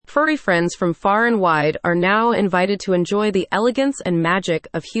Furry friends from far and wide are now invited to enjoy the elegance and magic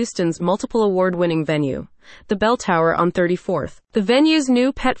of Houston's multiple award-winning venue, the Bell Tower on 34th. The venue's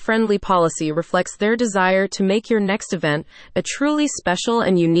new pet-friendly policy reflects their desire to make your next event a truly special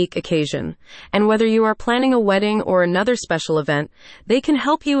and unique occasion. And whether you are planning a wedding or another special event, they can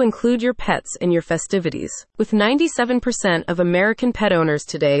help you include your pets in your festivities. With 97% of American pet owners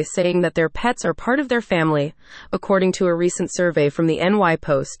today saying that their pets are part of their family, according to a recent survey from the NY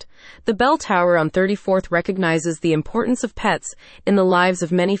Post, the Bell Tower on 34th recognizes the importance of pets in the lives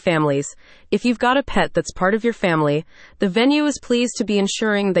of many families. If you've got a pet that's part of your family, the venue is pleased to be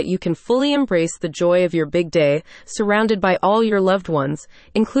ensuring that you can fully embrace the joy of your big day, surrounded by all your loved ones,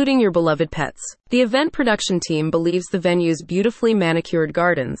 including your beloved pets. The event production team believes the venue's beautifully manicured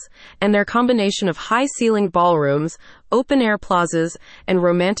gardens and their combination of high-ceilinged ballrooms, open-air plazas, and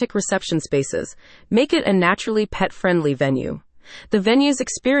romantic reception spaces make it a naturally pet-friendly venue. The venue's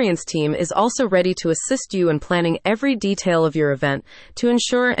experience team is also ready to assist you in planning every detail of your event to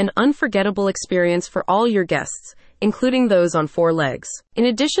ensure an unforgettable experience for all your guests, including those on four legs. In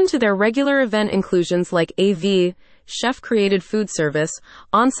addition to their regular event inclusions like AV, chef-created food service,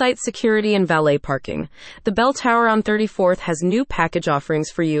 on-site security, and valet parking, the Bell Tower on 34th has new package offerings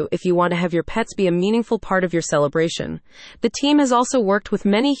for you if you want to have your pets be a meaningful part of your celebration. The team has also worked with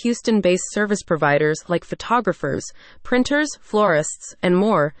many Houston-based service providers like photographers, printers, florists, and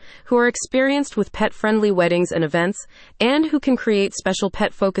more, who are experienced with pet-friendly weddings and events, and who can create special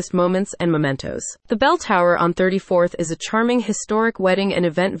pet-focused moments and mementos. The Bell Tower on 34th is a charming historic wedding and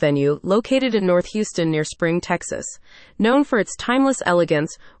event venue located in North Houston near Spring, Texas. Known for its timeless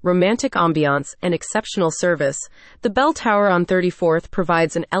elegance, romantic ambiance, and exceptional service, the Bell Tower on 34th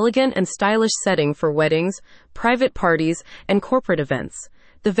provides an elegant and stylish setting for weddings, private parties, and corporate events.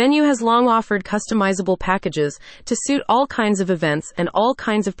 The venue has long offered customizable packages to suit all kinds of events and all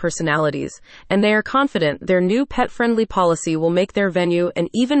kinds of personalities, and they are confident their new pet-friendly policy will make their venue an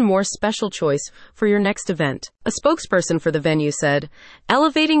even more special choice for your next event. A spokesperson for the venue said,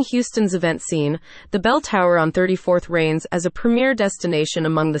 "Elevating Houston's event scene, the Bell Tower on 34th reigns as a premier destination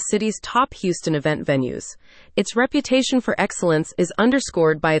among the city's top Houston event venues. Its reputation for excellence is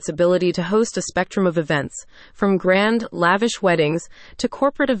underscored by its ability to host a spectrum of events, from grand, lavish weddings to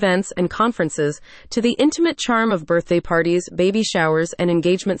corporate events and conferences to the intimate charm of birthday parties, baby showers, and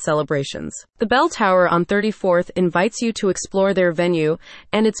engagement celebrations." The Bell Tower on 34th invites you to explore their venue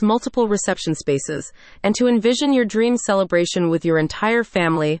and its multiple reception spaces, and to envision your dream celebration with your entire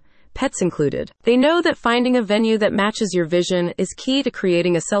family, pets included. They know that finding a venue that matches your vision is key to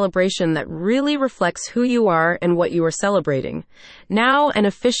creating a celebration that really reflects who you are and what you are celebrating. Now an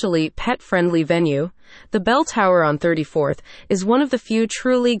officially pet-friendly venue, the Bell Tower on 34th is one of the few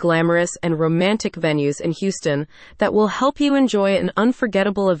truly glamorous and romantic venues in Houston that will help you enjoy an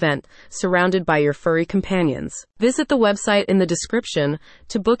unforgettable event surrounded by your furry companions. Visit the website in the description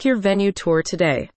to book your venue tour today.